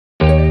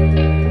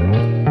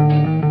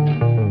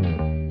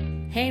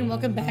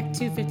welcome back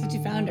to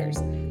 52 Founders.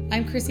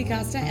 I'm Chrissy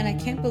Costa, and I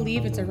can't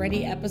believe it's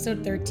already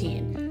episode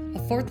 13, a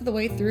fourth of the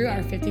way through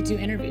our 52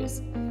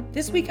 interviews.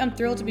 This week, I'm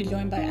thrilled to be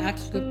joined by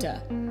Aksh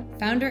Gupta,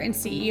 founder and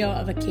CEO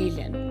of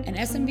Occasion, an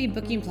SMB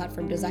booking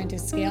platform designed to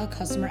scale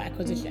customer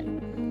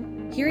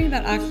acquisition. Hearing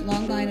about Aksh's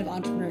long line of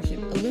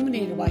entrepreneurship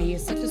illuminated why he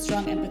has such a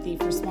strong empathy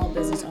for small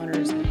business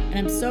owners, and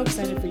I'm so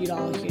excited for you to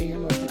all hear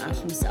more from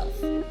Aksh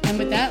himself. And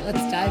with that,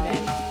 let's dive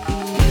in.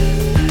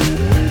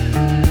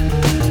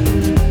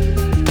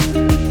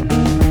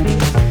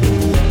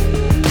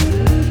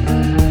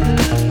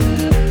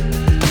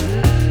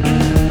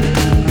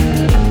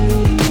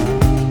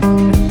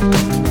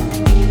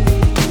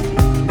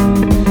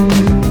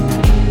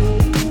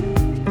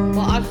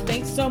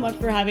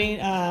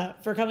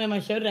 For coming on my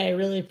show today. I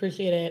really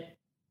appreciate it.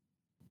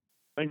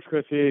 Thanks,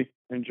 Chrissy.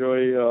 Thanks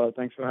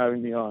for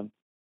having me on.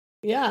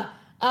 Yeah.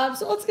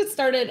 So let's get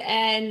started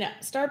and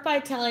start by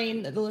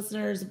telling the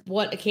listeners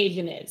what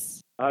Occasion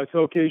is.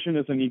 So Occasion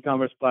is an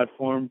e-commerce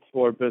platform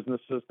for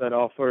businesses that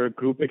offer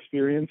group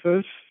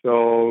experiences.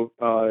 So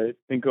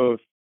think of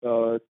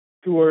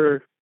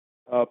tour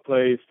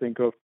plays, think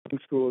of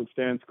schools,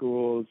 dance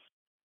schools,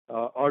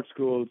 art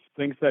schools,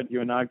 things that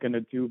you're not going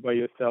to do by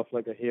yourself,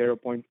 like a hair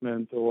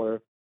appointment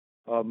or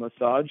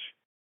massage,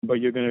 but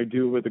you're going to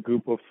do with a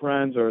group of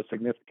friends or a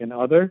significant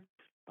other.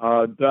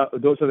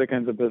 Those are the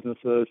kinds of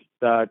businesses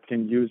that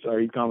can use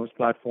our e-commerce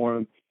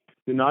platform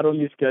to not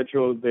only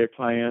schedule their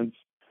clients,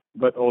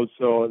 but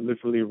also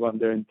literally run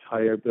their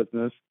entire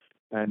business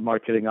and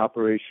marketing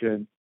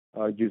operation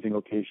using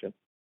Occasion.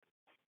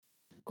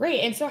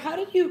 Great. And so how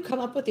did you come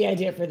up with the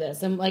idea for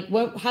this? And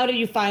how did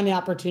you find the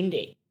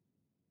opportunity?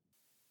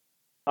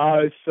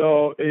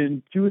 So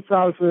in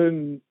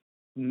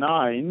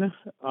 2009,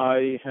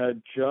 I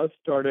had just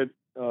started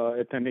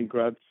attending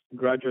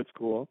graduate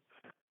school,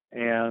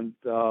 and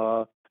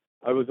I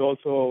was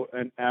also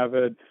an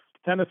avid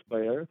tennis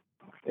player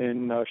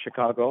in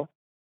Chicago.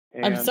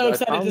 And I'm so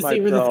excited to see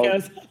where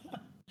this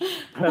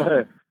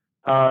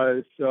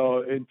goes.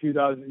 So in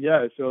 2000,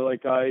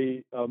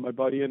 my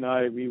buddy and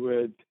I, we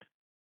would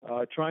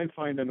try and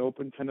find an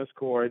open tennis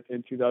court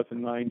in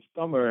 2009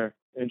 summer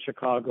in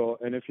Chicago.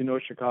 And if you know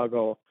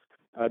Chicago,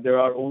 there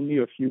are only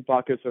a few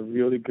pockets of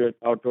really good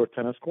outdoor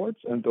tennis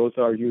courts, and those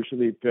are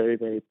usually very,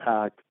 very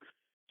packed.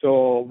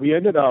 So we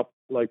ended up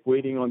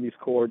waiting on these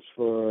courts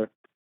for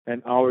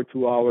an hour,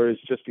 2 hours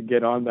just to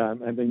get on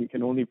them, and then you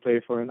can only play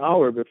for an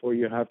hour before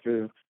you have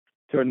to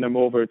turn them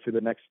over to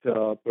the next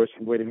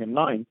person waiting in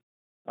line.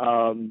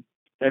 And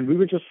we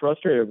were just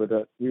frustrated with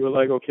it. We were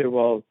like, okay,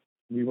 well,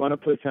 we want to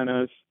play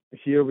tennis.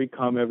 Here we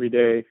come every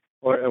day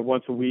or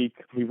once a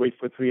week. We wait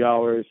for 3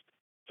 hours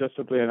just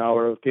to play an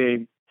hour of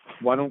game.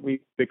 Why don't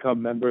we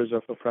become members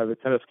of a private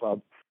tennis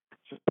club?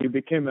 So we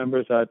became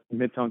members at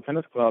Midtown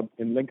Tennis Club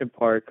in Lincoln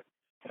Park,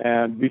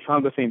 and we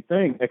found the same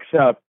thing,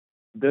 except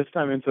this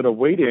time instead of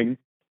waiting,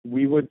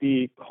 we would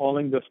be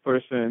calling this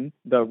person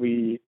that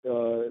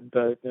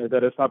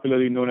is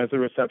popularly known as a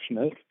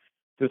receptionist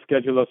to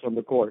schedule us on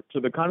the court. So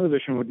the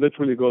conversation would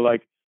literally go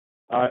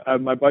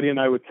my buddy and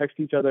I would text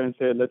each other and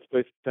say, let's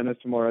play tennis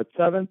tomorrow at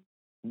 7.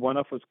 One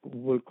of us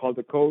will call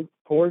the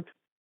court,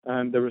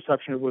 and the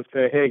receptionist will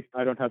say, hey,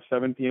 I don't have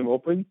 7 p.m.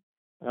 open.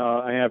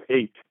 I have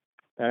 8.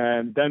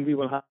 And then we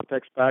will have to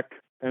text back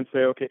and say,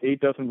 okay, 8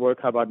 doesn't work.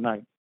 How about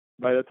 9?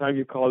 By the time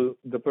you call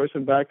the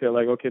person back, they're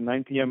like, okay,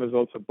 9 p.m. is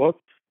also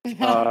booked.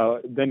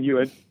 Then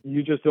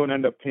you just don't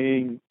end up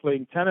playing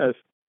tennis.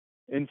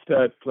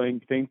 Instead,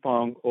 playing ping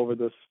pong over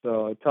this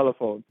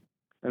telephone.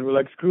 And we're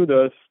like, screw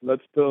this.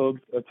 Let's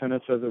build a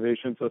tennis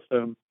reservation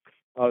system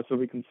so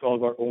we can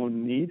solve our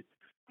own need.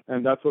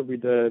 And that's what we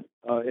did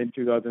in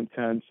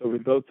 2010. So we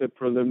built a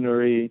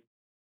preliminary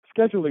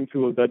scheduling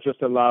tool that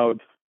just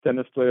allowed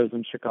tennis players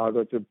in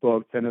Chicago to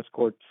book tennis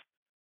courts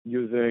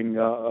using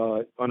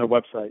on a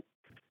website.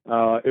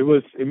 It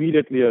was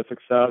immediately a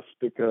success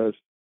because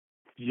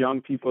young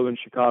people in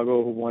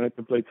Chicago who wanted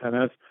to play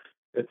tennis,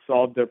 it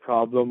solved their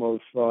problem of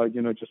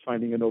just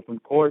finding an open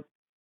court,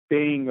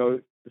 paying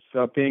a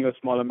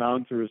small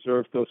amount to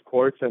reserve those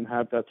courts and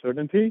have that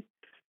certainty.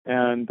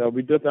 And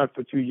we did that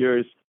for 2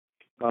 years.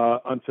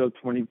 Until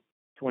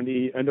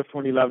 2020, end of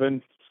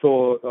 2011,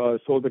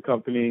 sold the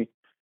company,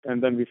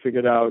 and then we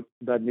figured out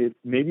that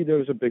maybe there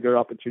was a bigger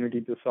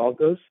opportunity to solve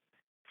this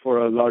for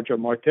a larger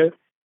market.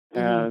 Mm-hmm.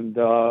 And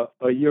a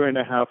year and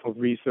a half of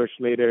research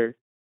later,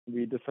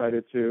 we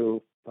decided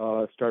to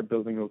start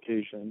building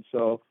Occasion.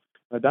 So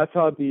that's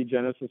how the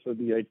genesis of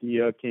the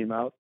idea came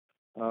out,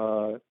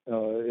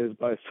 is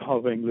by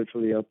solving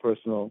literally a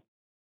personal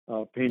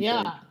pain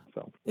point.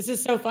 So this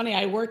is so funny.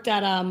 I worked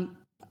at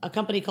a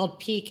company called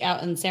Peak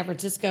out in San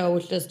Francisco,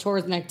 which does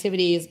tours and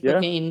activities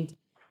booking.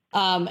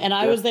 And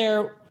I was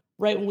there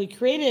right when we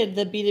created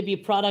the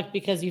B2B product,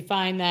 because you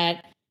find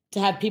that to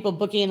have people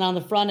booking on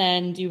the front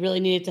end, you really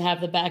needed to have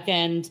the back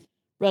end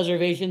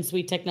reservation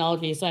suite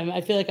technology. So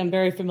I feel like I'm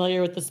very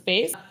familiar with the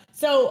space.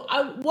 So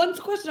one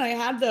question I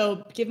had,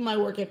 though, given my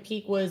work at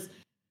Peak, was,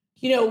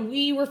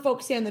 we were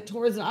focusing on the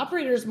tours and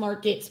operators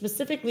market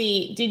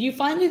specifically. Did you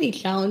find any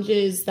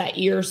challenges that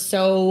you're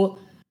so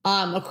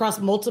across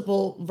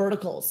multiple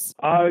verticals.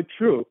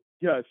 True.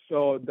 Yes.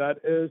 So that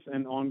is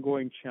an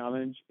ongoing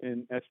challenge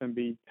in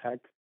SMB tech,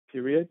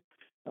 period.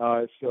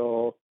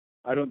 So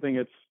I don't think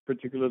it's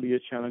particularly a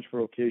challenge for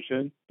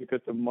Occasion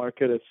because the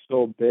market is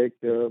so big.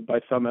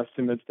 By some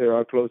estimates, there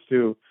are close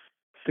to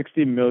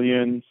 60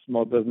 million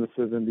small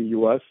businesses in the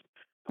U.S.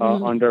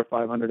 Under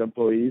 500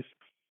 employees,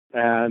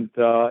 and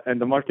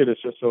the market is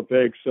just so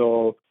big.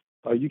 So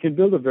you can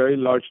build a very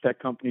large tech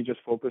company just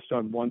focused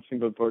on one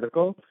single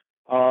vertical.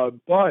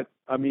 But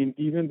I mean,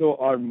 even though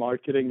our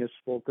marketing is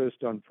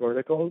focused on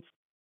verticals,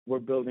 we're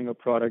building a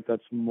product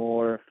that's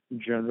more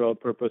general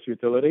purpose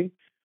utility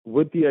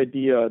with the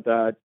idea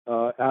that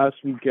as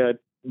we get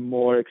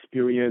more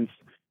experience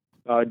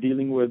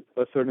dealing with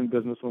a certain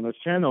business owner's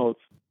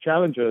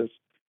challenges,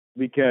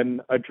 we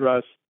can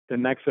address the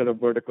next set of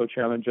vertical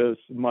challenges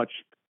much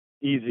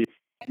easier.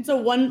 And so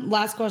one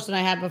last question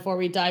I had before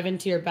we dive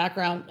into your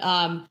background.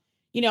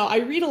 I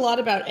read a lot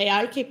about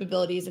AI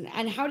capabilities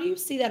and how do you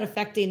see that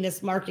affecting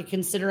this market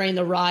considering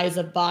the rise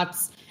of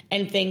bots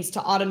and things to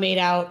automate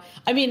out?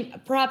 I mean,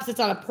 perhaps it's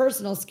on a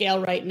personal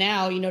scale right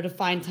now, to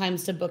find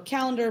times to book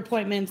calendar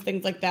appointments,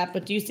 things like that.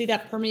 But do you see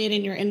that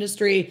permeating your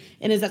industry?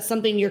 And is that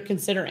something you're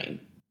considering?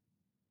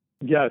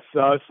 Yes,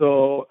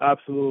 so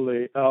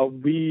absolutely.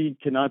 We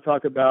cannot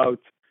talk about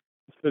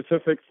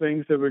specific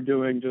things that we're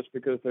doing just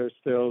because they're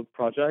still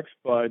projects,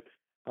 but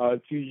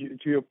to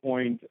your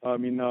point, I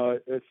mean,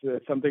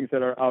 it's some things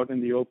that are out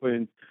in the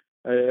open.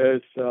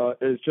 Is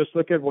just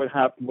look at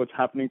what's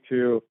happening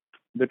to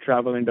the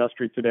travel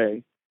industry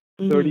today.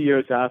 30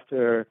 years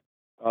after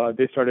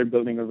they started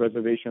building a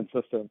reservation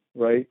system,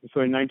 right?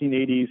 So in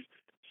 1980s,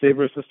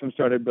 Sabre System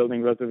started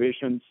building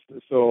reservations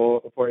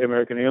so for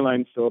American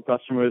Airlines, so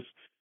customers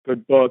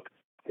could book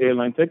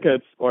airline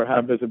tickets or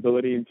have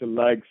visibility into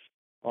legs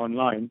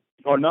online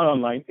or not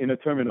online in a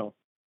terminal.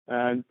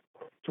 And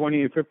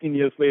 20 or 15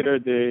 years later,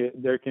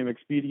 there came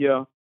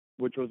Expedia,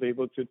 which was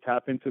able to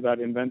tap into that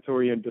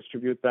inventory and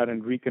distribute that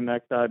and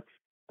reconnect that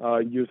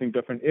using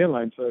different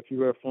airlines. So if you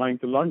were flying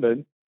to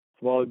London,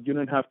 well, you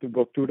didn't have to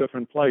book two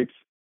different flights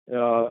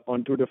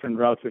on two different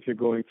routes if you're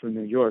going through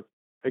New York.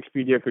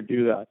 Expedia could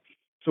do that.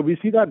 So we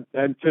see that,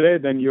 and today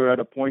then you're at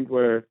a point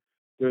where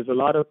there's a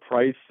lot of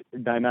price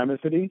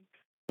dynamicity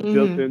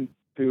built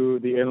into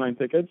the airline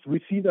tickets.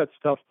 We see that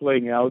stuff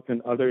playing out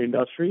in other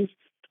industries,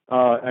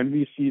 and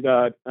we see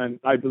that, and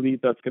I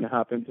believe that's going to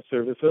happen to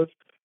services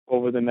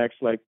over the next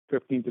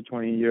 15 to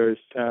 20 years.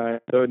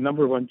 The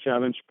number one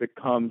challenge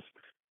becomes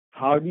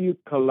how do you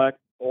collect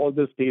all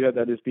this data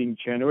that is being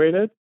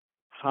generated?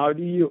 How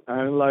do you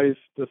analyze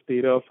this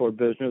data for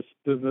business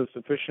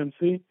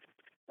efficiency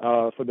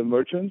for the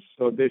merchants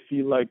so they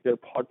feel like they're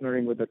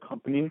partnering with a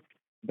company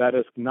that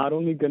is not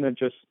only going to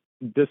just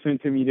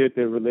disintermediate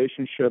their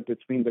relationship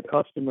between the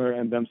customer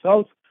and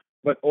themselves,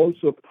 but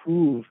also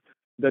prove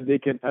that they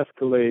can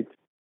escalate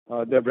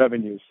their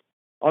revenues.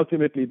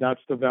 Ultimately,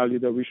 that's the value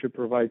that we should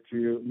provide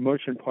to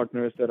merchant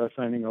partners that are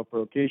signing up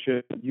for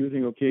Occasion.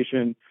 Using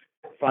Occasion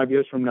 5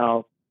 years from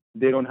now,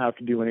 they don't have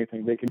to do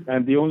anything. They can,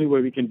 and the only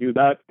way we can do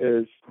that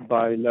is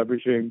by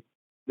leveraging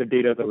the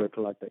data that we're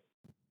collecting.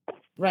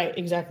 Right,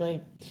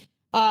 exactly.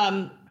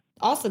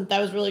 Awesome. That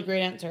was a really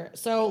great answer.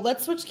 So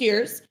let's switch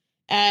gears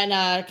and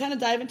kind of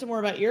dive into more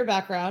about your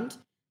background.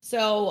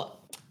 So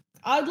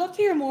I'd love to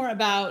hear more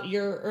about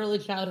your early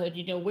childhood.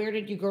 Where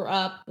did you grow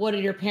up? What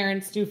did your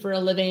parents do for a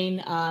living?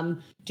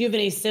 Do you have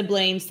any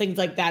siblings? Things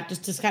like that,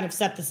 just to kind of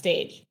set the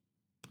stage.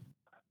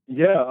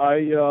 Yeah,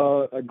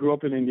 I grew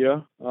up in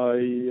India.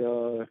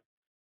 I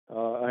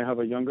have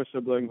a younger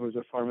sibling who's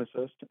a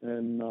pharmacist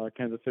in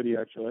Kansas City,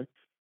 actually.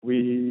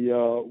 We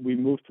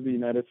moved to the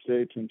United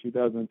States in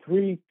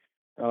 2003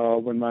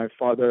 when my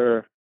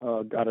father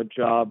got a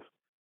job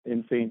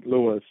in St.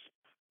 Louis.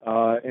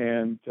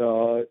 And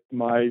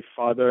my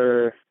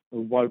father,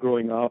 while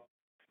growing up,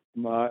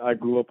 I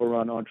grew up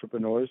around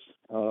entrepreneurs.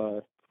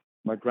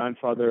 My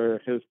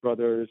grandfather, his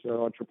brothers are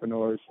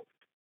entrepreneurs.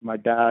 My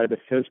dad,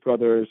 his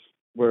brothers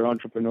were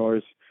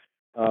entrepreneurs.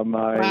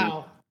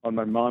 Wow. On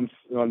my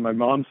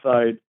mom's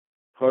side,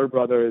 her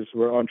brothers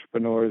were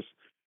entrepreneurs.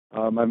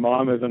 My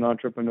mom is an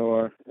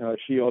entrepreneur.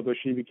 Although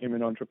she became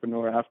an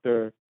entrepreneur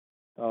after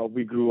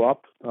we grew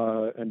up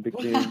and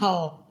became left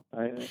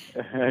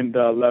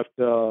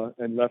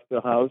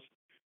the house.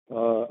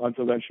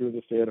 Until then, she was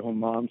a stay-at-home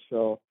mom.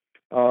 So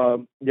I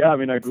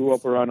mean, I grew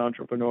up around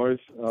entrepreneurs.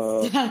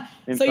 So you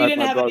didn't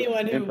have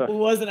anyone who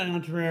wasn't an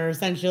entrepreneur,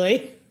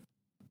 essentially.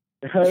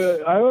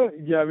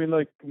 I mean,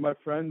 my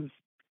friends'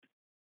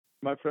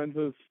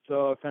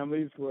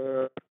 families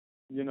were,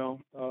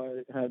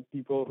 had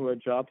people who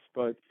had jobs,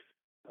 but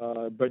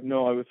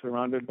no, I was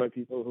surrounded by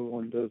people who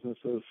owned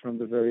businesses from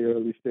the very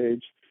early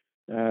stage.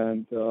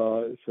 And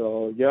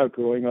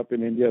growing up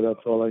in India,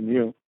 that's all I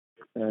knew.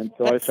 And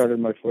so I started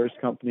my first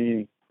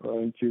company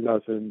in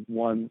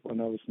 2001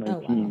 when I was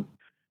 19.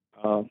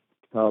 Oh,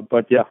 wow.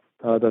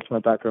 That's my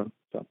background.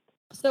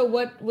 So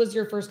what was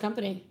your first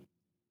company?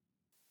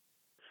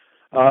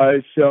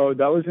 So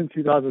that was in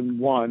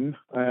 2001,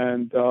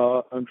 and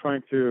I'm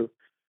trying to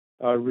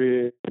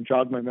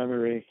jog my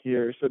memory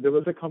here. So there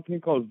was a company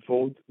called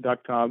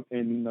Volt.com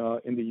in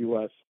the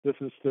U.S. This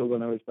is still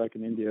when I was back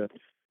in India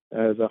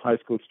as a high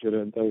school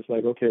student. I was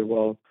like, okay,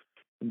 well,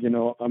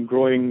 I'm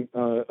growing.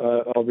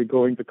 I'll be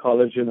going to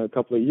college in a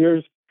couple of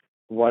years.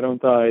 Why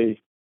don't I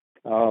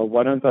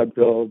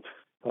build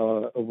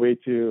a way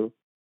to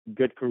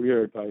get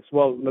career advice?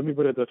 Well, let me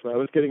put it this way. I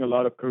was getting a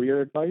lot of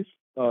career advice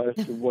as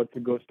to what to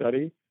go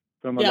study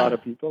from a lot Yeah.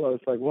 of people. I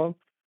was like, well,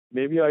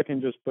 maybe I can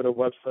just put a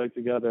website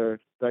together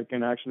that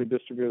can actually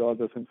distribute all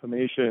this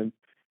information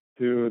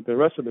to the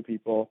rest of the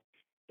people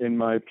in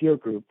my peer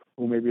group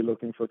who may be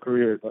looking for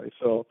career advice.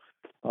 So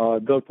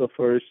built the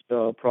first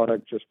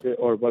product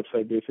or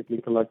website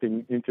basically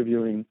collecting,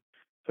 interviewing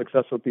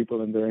successful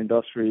people in their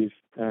industries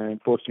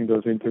and posting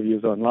those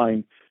interviews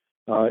online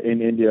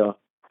in India.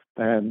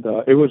 And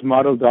it was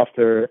modeled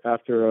after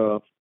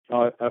a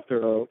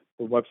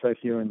website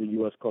here in the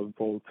U.S. called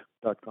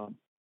Volt.com.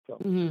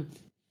 So.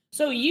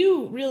 So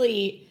you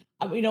really,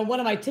 one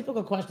of my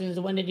typical questions is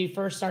when did you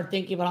first start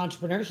thinking about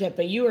entrepreneurship?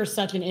 But you are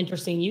such an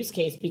interesting use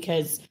case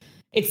because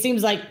it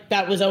seems like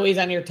that was always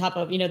on your top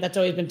of, that's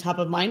always been top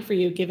of mind for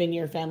you given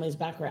your family's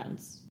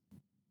backgrounds.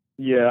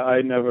 Yeah,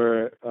 I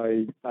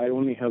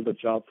only held a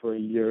job for a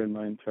year in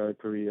my entire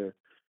career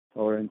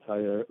or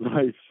entire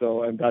life.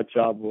 So, and that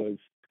job was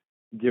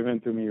given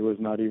to me. It was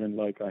not even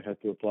like I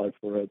had to apply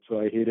for it. So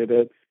I hated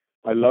it.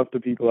 I loved the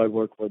people I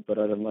worked with, but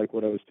I didn't like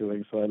what I was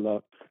doing. So I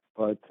left.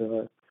 But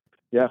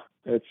yeah,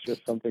 it's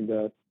just something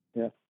that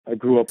I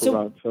grew up So,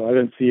 around. So I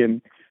didn't see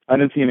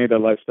any of the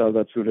lifestyle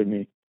that suited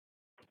me.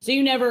 so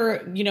you never,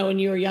 when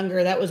you were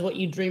younger, that was what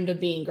you dreamed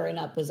of being growing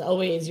up, was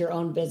always your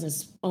own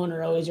business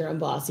owner, always your own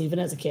boss, even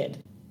as a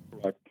kid.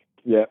 Correct.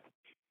 Yeah.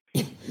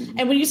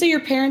 And when you say your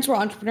parents were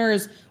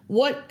entrepreneurs,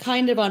 what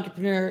kind of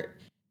entrepreneur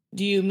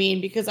do you mean?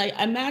 Because I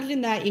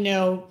imagine that,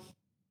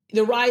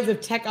 the rise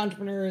of tech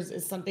entrepreneurs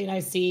is something I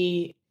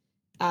see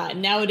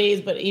nowadays,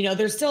 but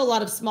there's still a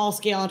lot of small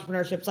scale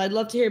entrepreneurship. So I'd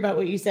love to hear about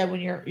what you said when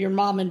your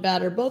mom and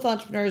dad are both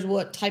entrepreneurs,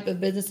 what type of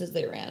businesses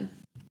they ran.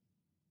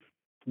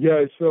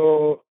 Yeah,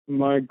 so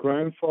my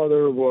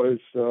grandfather was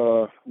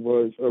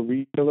a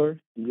retailer.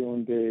 He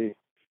owned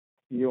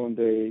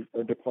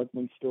a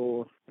department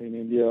store in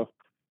India,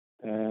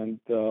 and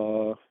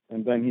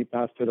then he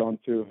passed it on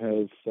to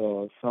his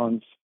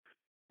sons.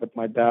 But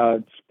my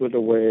dad split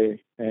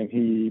away, and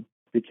he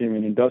became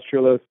an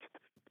industrialist.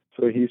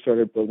 So he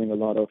started building a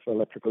lot of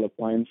electrical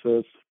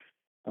appliances,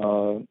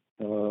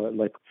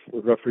 like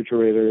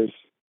refrigerators,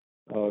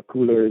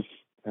 coolers,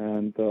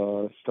 and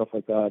stuff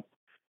like that.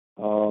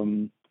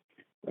 Um,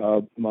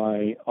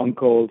 my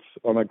uncles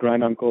or my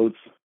granduncles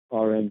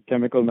are in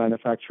chemical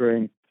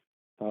manufacturing,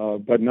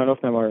 but none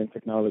of them are in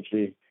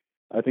technology.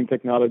 I think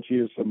technology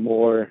is a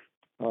more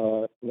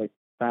like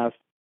past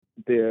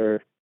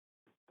their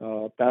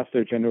past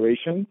their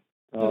generation,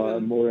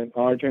 more in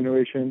our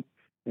generation.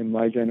 In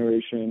my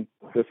generation,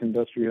 this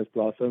industry has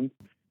blossomed.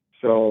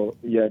 So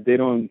yeah, they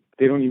don't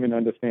even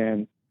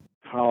understand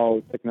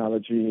how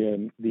technology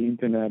and the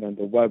internet and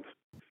the web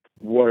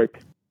work.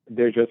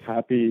 They're just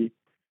happy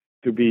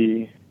to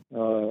be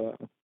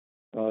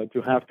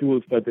to have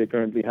tools that they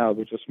currently have,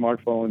 which are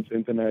smartphones,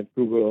 internet,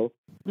 Google,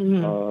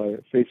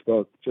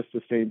 Facebook, just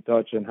to stay in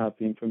touch and have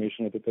the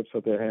information at the tips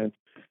of their hands.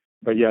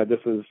 But yeah,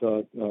 this is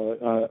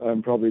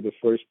I'm probably the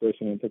first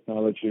person in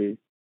technology.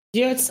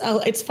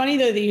 It's funny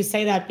though that you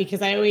say that because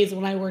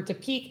when I worked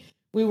at Peak,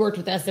 we worked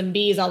with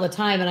SMBs all the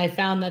time, and I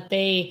found that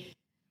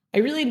I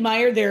really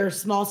admired their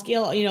small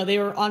scale. They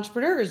were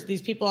entrepreneurs.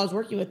 These people I was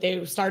working with,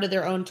 they started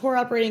their own tour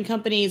operating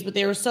companies, but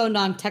they were so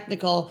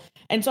non-technical.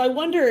 And so I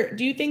wonder,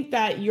 do you think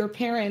that your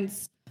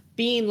parents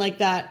being like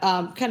that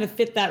kind of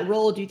fit that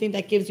role? Do you think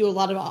that gives you a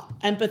lot of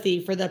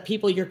empathy for the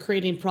people you're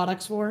creating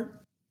products for?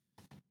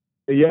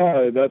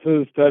 Yeah, that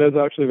is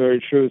actually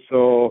very true.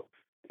 So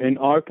in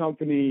our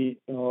company,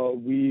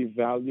 we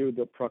value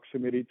the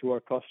proximity to our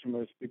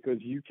customers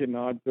because you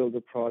cannot build a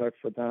product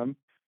for them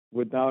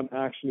without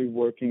actually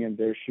working in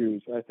their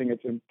shoes. I think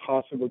it's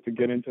impossible to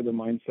get into the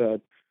mindset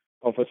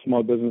of a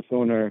small business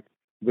owner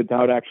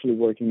without actually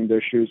working in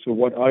their shoes. So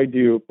what I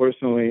do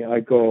personally,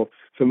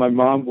 so my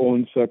mom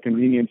owns a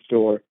convenience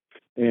store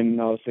in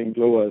St.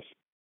 Louis,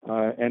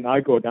 and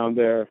I go down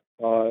there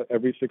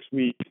every 6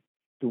 weeks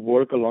to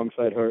work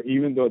alongside her,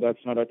 even though that's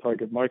not our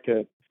target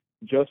market,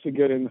 just to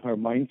get in her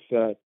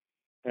mindset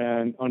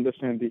and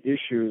understand the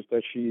issues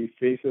that she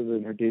faces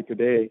in her day to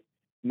day,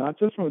 not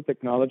just from a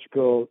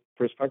technological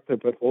perspective,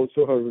 but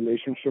also her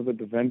relationship with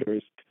the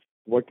vendors.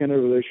 What kind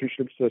of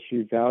relationships does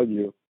she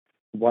value?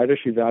 Why does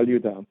she value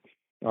them?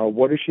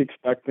 What is she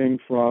expecting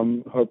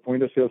from her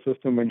point of sale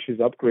system when she's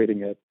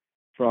upgrading it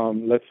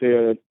from, let's say,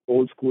 an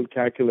old school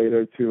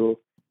calculator to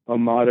a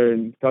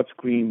modern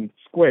touchscreen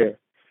square?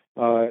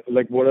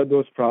 Like, what are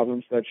those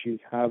problems that she's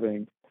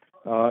having?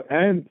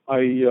 I'm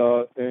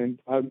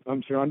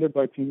surrounded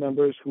by team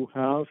members who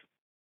have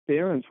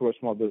parents who are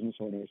small business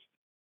owners,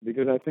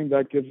 because I think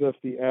that gives us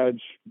the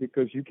edge,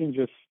 because you can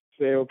just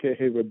say, okay,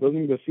 hey, we're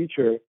building this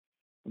feature,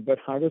 but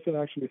how does it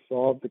actually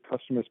solve the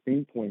customer's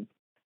pain point?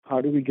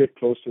 How do we get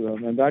close to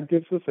them? And that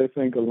gives us, I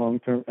think, a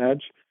long-term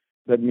edge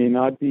that may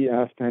not be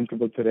as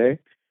tangible today,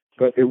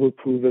 but it will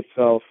prove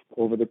itself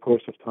over the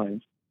course of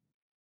time.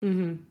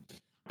 Mm-hmm.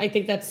 I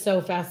think that's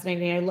so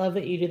fascinating. I love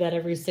that you do that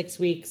every 6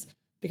 weeks,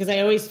 because I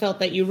always felt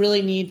that you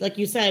really need, like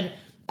you said,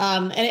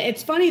 and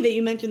it's funny that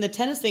you mentioned the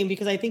tennis thing,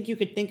 because I think you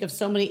could think of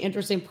so many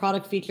interesting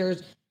product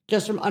features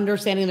just from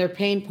understanding their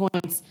pain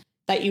points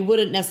that you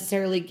wouldn't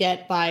necessarily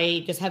get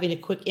by just having a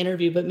quick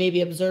interview, but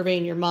maybe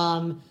observing your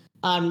mom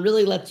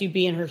really lets you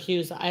be in her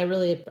shoes. I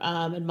really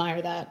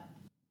admire that.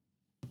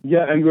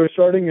 Yeah, and we're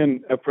starting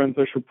an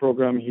apprenticeship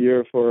program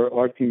here for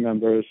our team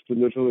members to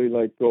literally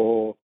like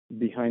go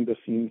behind the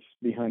scenes,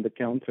 behind the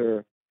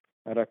counter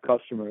at our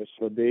customers.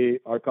 So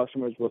our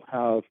customers will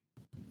have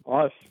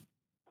us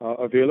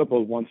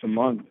available once a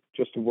month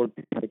just to work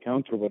behind the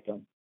counter with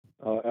them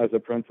as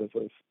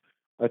apprentices.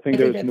 I think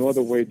there's no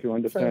other way to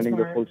understanding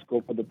the full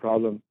scope of the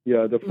problem.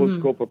 Yeah, the full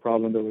scope of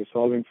problem that we're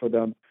solving for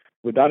them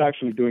without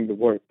actually doing the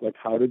work. Like,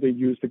 how do they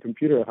use the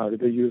computer? How do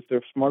they use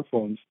their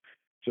smartphones?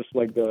 Just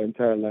like the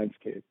entire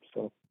landscape.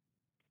 So,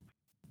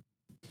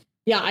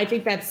 yeah, I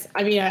think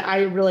I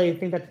really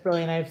think that's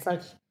brilliant. I have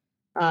such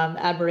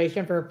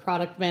admiration for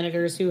product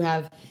managers who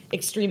have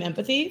extreme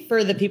empathy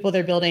for the people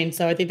they're building.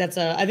 So I think that's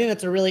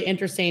a really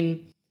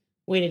interesting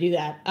way to do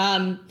that.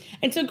 And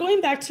so going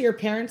back to your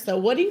parents, though,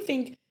 what do you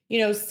think?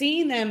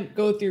 Seeing them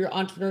go through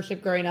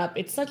entrepreneurship growing up,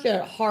 it's such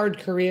a hard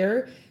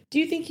career. Do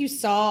you think you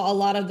saw a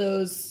lot of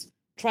those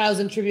trials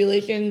and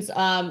tribulations?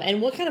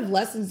 And what kind of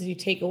lessons did you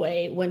take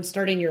away when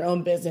starting your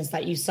own business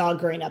that you saw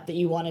growing up that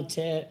you wanted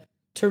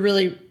to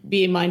really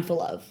be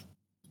mindful of?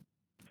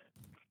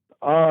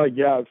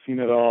 Yeah, I've seen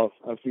it all.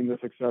 I've seen the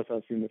success.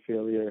 I've seen the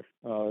failure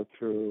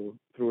through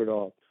it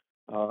all.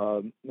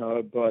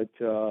 But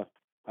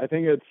I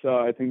think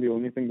I think the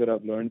only thing that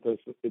I've learned is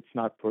it's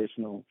not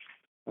personal.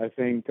 I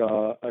think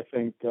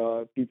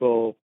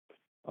people.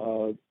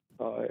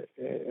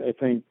 I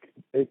think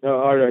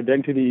our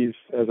identities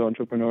as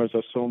entrepreneurs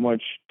are so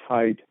much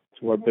tied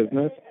to our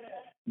business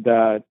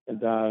that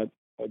the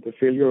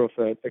failure of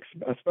it,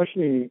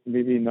 especially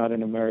maybe not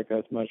in America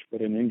as much,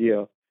 but in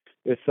India,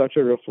 is such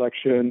a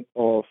reflection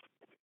of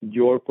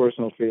your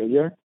personal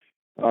failure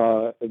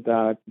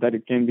that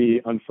it can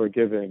be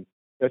unforgiving,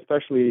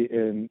 especially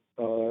in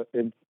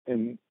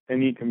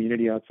any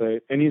community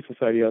outside, any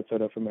society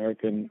outside of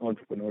American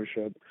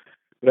entrepreneurship.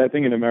 But I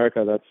think in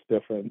America that's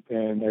different,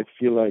 and I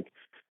feel like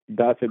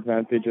that's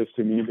advantageous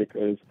to me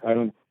because I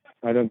don't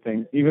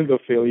think, even though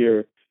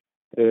failure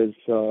is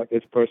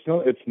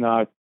personal, it's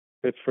not,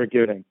 it's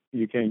forgiving.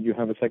 You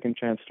have a second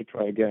chance to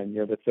try again. You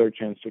have a third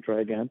chance to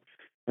try again,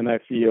 and I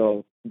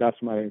feel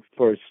that's my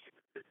first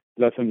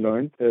lesson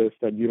learned, is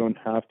that you don't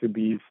have to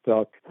be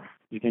stuck.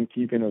 You can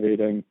keep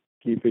innovating,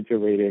 keep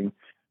iterating.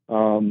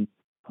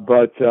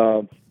 But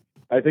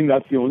I think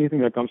that's the only thing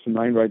that comes to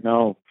mind right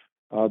now,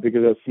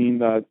 because I've seen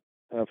that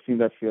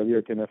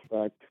failure can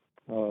affect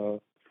a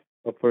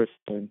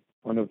person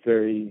on a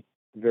very,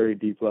 very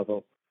deep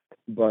level.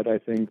 But I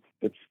think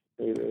it's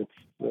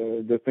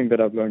the thing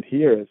that I've learned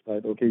here is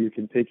that, okay, you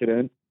can take it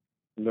in,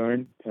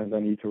 learn, and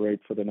then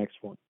iterate for the next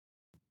one.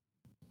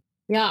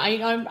 Yeah,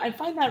 I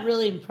find that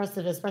really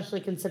impressive,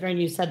 especially considering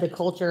you said the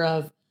culture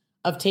of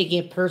taking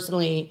it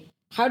personally.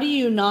 How do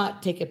you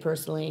not take it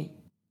personally?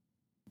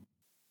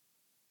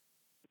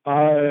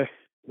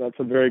 That's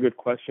a very good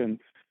question.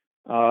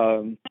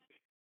 Um,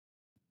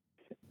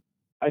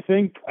 I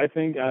think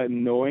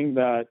knowing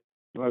that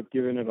you have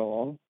given it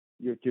all,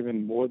 you've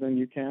given more than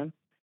you can,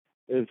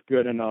 is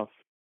good enough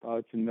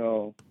to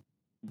know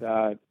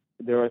that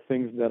there are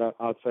things that are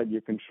outside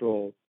your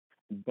control.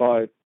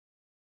 But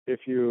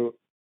if you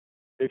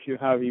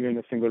have even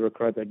a single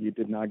regret that you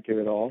did not give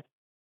it all,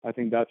 I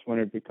think that's when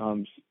it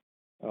becomes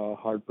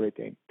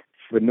heartbreaking.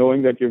 But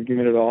knowing that you've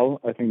given it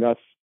all, I think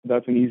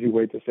that's an easy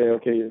way to say,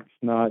 okay,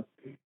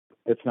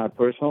 it's not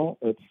personal.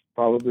 It's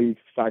probably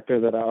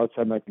factors that are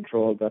outside my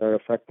control that are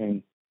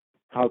affecting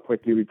how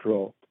quickly we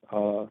grow.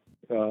 I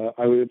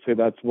would say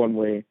that's one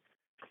way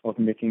of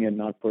making it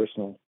not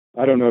personal.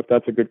 I don't know if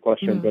that's a good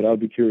question, but I'll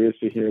be curious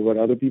to hear what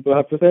other people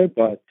have to say.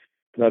 But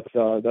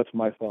that's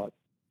my thought.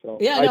 So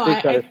yeah, I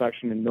take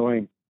satisfaction in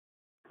knowing.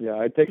 Yeah,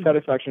 I take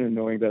satisfaction in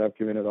knowing that I've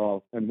given it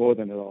all and more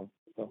than it all.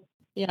 So.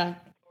 Yeah,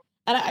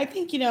 and I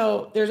think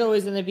there's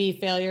always going to be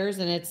failures,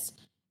 and it's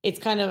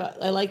kind of,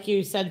 like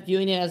you said,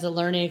 viewing it as a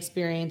learning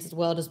experience as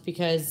well, just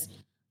because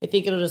I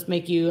think it'll just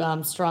make you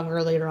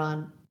stronger later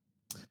on.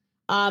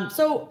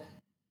 So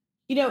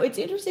it's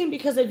interesting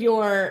because of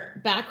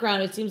your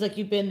background. It seems like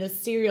you've been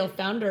this serial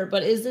founder,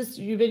 but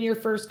you've been your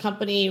first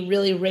company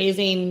really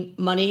raising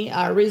money,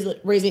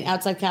 raising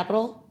outside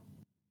capital?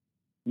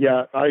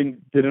 Yeah, I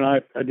did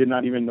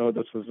not even know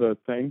this was a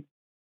thing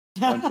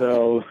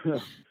until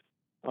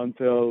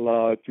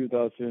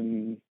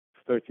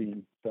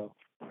 2013. So.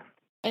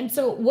 And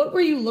so what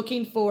were you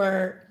looking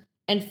for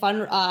and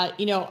fun?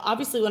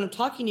 Obviously when I'm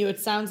talking to you, it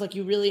sounds like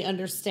you really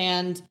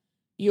understand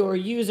your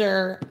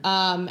user,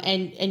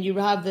 and you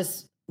have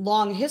this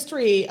long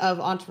history of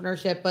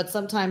entrepreneurship, but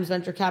sometimes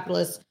venture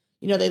capitalists,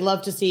 they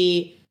love to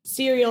see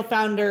serial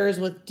founders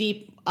with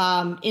deep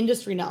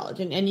industry knowledge,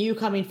 and you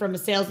coming from a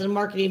sales and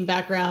marketing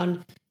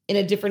background in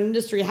a different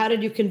industry, how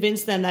did you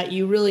convince them that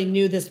you really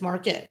knew this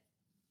market?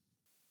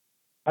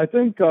 I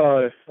think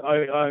I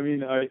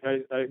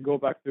go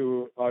back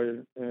to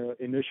our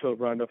initial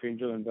round of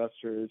angel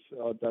investors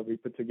that we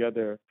put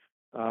together,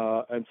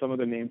 and some of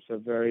the names are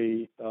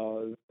very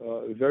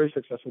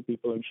successful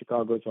people in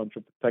Chicago's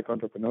tech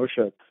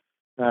entrepreneurship,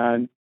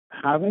 and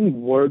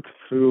having worked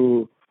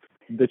through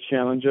the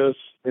challenges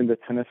in the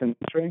tennis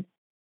industry,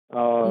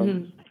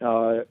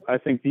 I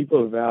think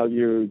people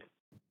valued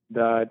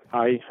that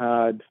I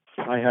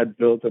had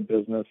built a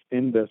business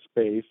in this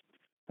space,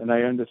 and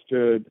I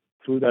understood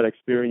through that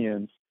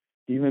experience,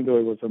 even though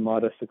it was a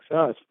modest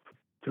success,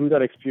 through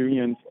that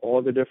experience,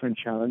 all the different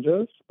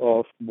challenges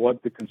of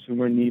what the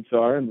consumer needs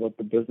are and what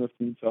the business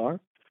needs are.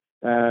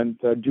 And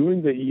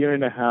during the year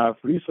and a half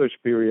research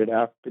period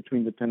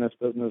between the tennis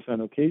business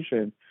and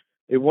Occasion,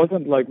 it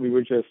wasn't like we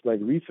were just like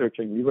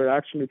researching. We were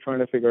actually trying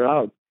to figure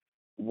out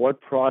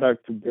what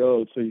product to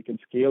build so you can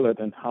scale it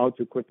and how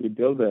to quickly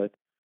build it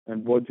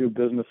and what do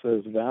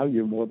businesses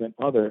value more than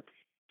other.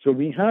 So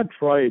we had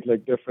tried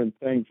like different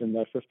things in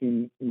that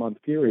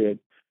 15-month period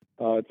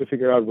to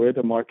figure out where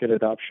the market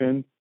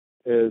adoption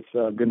is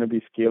going to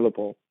be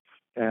scalable.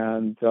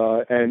 And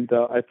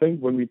I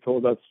think when we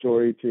told that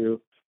story to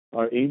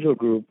our angel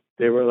group,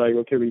 they were like,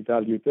 okay, we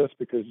value this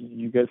because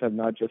you guys have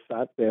not just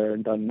sat there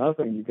and done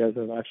nothing. You guys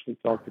have actually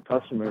talked to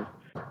customers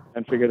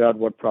and figured out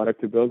what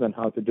product to build and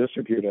how to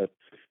distribute it.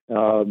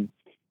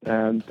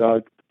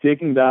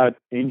 Taking that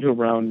angel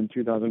round in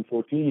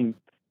 2014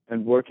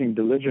 and working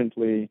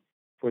diligently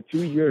for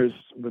 2 years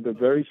with a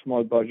very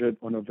small budget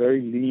on a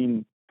very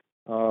lean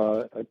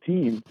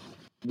team,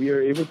 we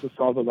are able to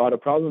solve a lot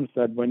of problems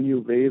that when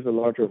you raise a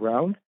larger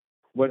round,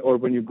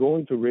 when you go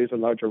into raise a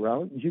larger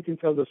round, you can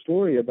tell the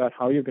story about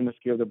how you're going to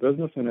scale the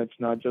business, and it's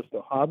not just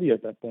a hobby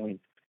at that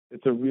point.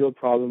 It's a real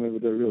problem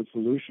with a real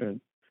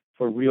solution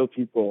for real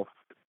people.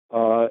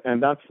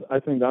 And I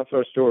think that's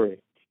our story.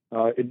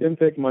 It didn't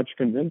take much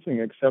convincing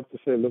except to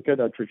say, look at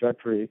our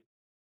trajectory.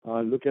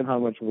 Look at how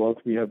much wealth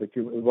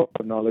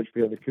knowledge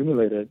we have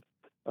accumulated.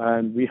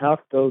 And we have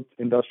built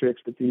industry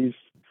expertise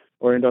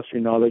or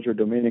industry knowledge or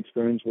domain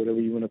experience,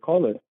 whatever you want to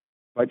call it,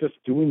 by just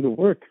doing the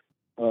work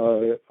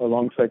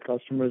alongside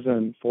customers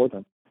and for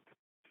them.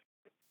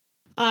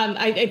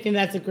 I think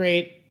that's a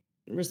great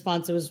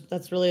response.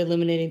 That's really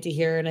illuminating to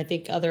hear. And I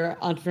think other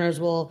entrepreneurs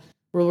will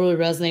really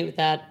resonate with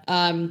that.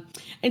 And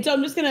so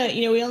I'm just going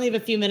to, we only have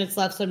a few minutes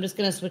left, so I'm just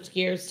going to switch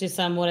gears to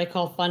some what I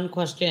call fun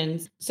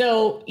questions.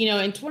 So,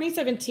 in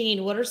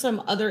 2017, what are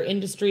some other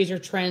industries or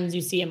trends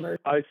you see emerge?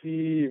 I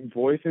see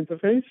voice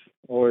interface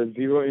or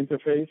zero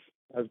interface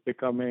as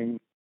becoming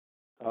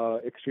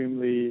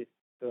extremely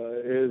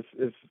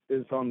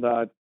is on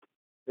that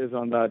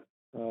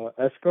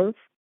S curve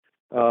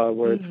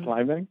where it's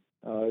climbing.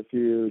 If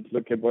you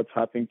look at what's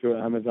happening to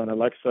Amazon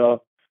Alexa,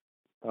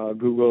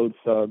 Google's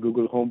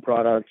Google Home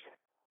products,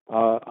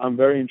 I'm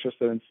very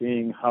interested in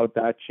seeing how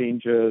that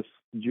changes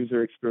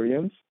user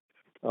experience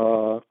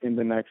in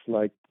the next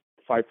 5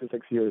 to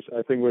 6 years.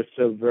 I think we're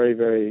still very,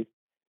 very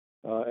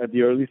at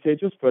the early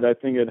stages, but I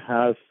think it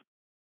has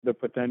the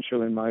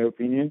potential, in my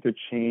opinion, to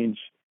change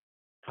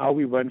how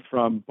we went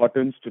from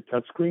buttons to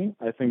touchscreen.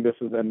 I think this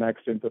is the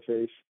next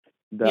interface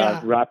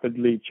that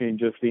rapidly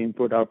changes the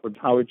input-output,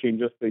 how it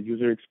changes the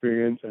user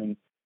experience and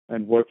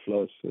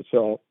workflows.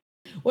 So,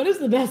 what is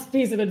the best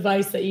piece of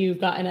advice that you've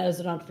gotten as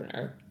an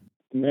entrepreneur?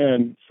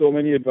 Man, so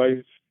many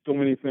advice, so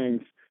many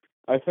things.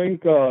 I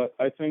think the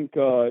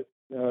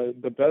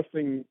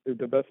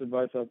best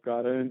advice I've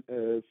gotten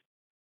is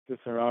to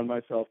surround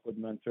myself with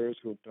mentors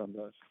who've done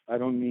this. I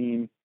don't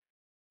mean,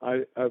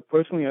 I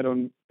personally,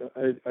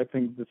 I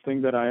think the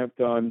thing that I have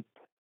done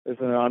is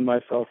surround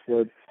myself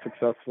with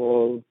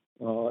successful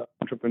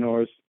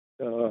entrepreneurs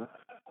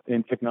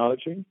in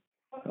technology.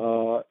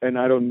 And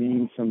I don't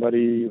mean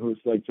somebody who's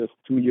just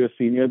 2 years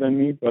senior than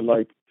me, but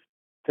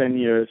 10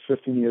 years,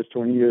 15 years,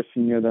 20 years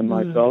senior than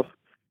myself.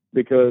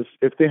 Because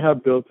if they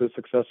have built a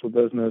successful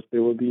business, they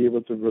will be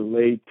able to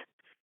relate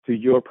to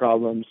your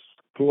problems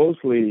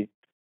closely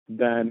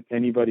than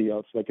anybody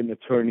else, like an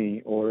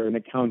attorney or an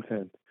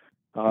accountant.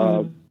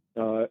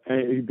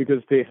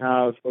 Because they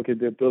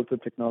built a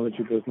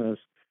technology business.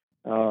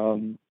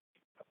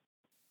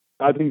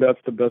 I think that's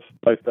the best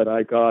advice that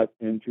I got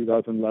in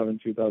 2011,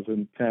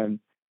 2010,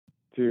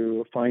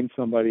 to find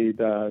somebody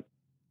that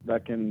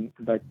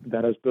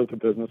has built a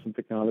business in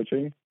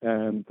technology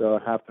and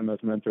have them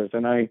as mentors.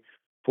 And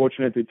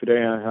fortunately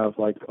today I have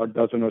a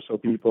dozen or so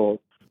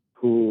people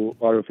who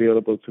are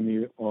available to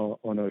me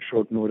on a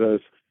short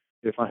notice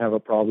if I have a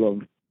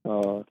problem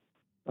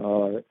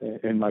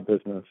in my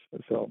business.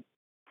 So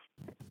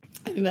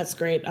I think that's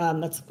great.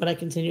 That's what I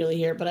continually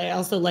hear. But I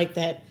also like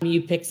that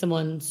you pick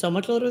someone so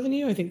much older than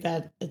you. I think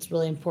that it's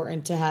really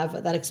important to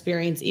have that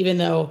experience, even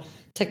though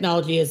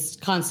technology is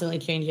constantly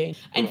changing.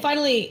 And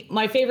finally,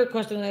 my favorite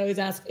question that I always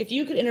ask, if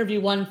you could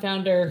interview one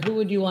founder, who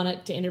would you want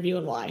it to interview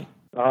and why?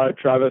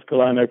 Travis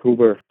Kalanick,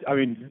 Uber. I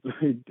mean,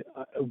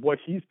 what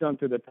he's done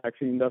to the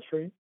taxi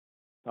industry,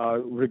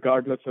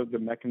 regardless of the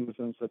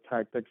mechanisms, the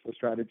tactics, the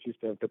strategies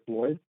they have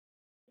deployed,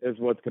 is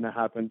what's going to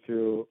happen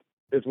to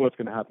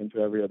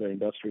every other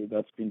industry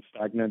that's been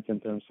stagnant in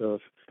terms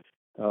of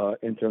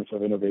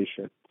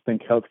innovation.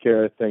 Think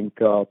healthcare, think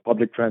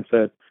public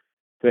transit,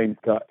 think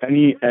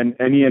any and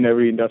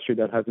every industry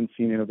that hasn't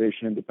seen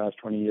innovation in the past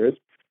 20 years,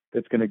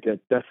 it's going to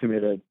get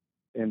decimated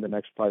in the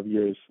next 5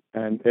 years,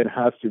 and it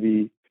has to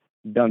be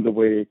done the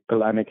way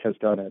Kalanick has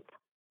done it,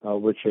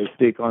 which is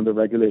take on the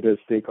regulators,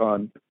 take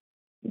on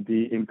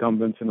the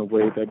incumbents in a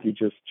way that you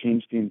just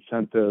change the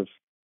incentives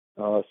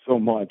so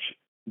much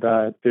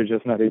that they're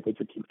just not able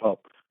to keep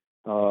up.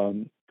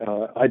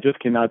 I just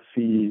cannot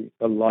see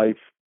a life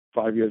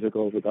 5 years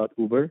ago without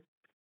Uber,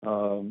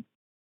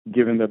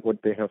 given that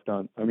what they have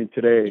done. I mean,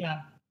 today,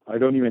 Yeah. I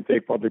don't even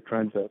take public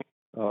transit.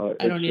 I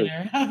don't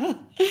either.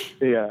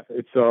 Yeah,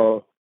 it's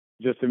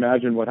just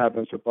imagine what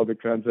happens to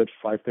public transit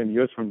 5-10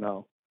 years from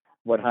now.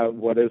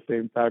 What is the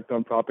impact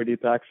on property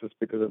taxes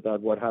because of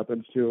that? What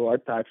happens to our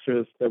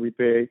taxes that we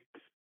pay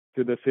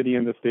to the city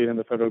and the state and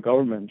the federal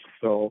government?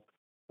 So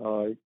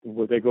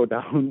will they go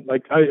down?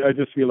 Like I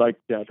just feel like,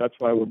 yeah, that's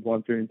why I would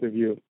want to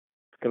interview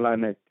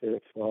Kalanick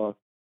if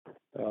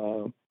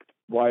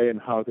why and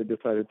how they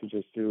decided to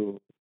just do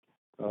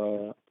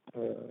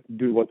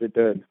what they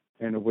did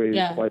and a way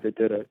why they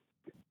did it,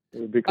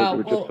 because there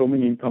were just so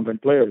many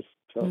incumbent players.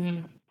 So.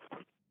 Mm-hmm.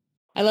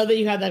 I love that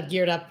you had that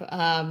geared up.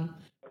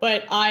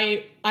 But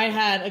I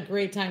had a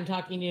great time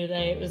talking to you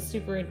today. It was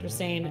super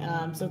interesting.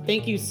 So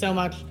thank you so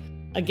much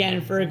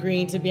again for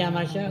agreeing to be on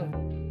my show.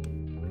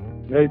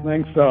 Hey,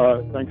 thanks,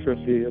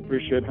 Chrissy.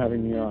 Appreciate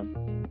having me on.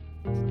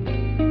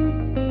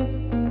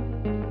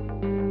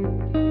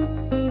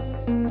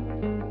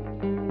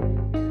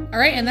 All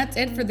right, and that's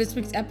it for this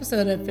week's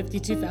episode of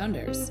 52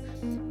 Founders.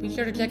 Be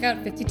sure to check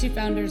out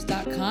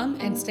 52founders.com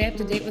and stay up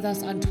to date with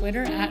us on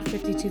Twitter at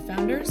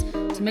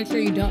 52founders to make sure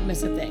you don't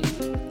miss a thing.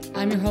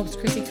 I'm your host,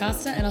 Chrissy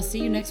Costa, and I'll see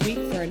you next week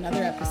for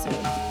another episode.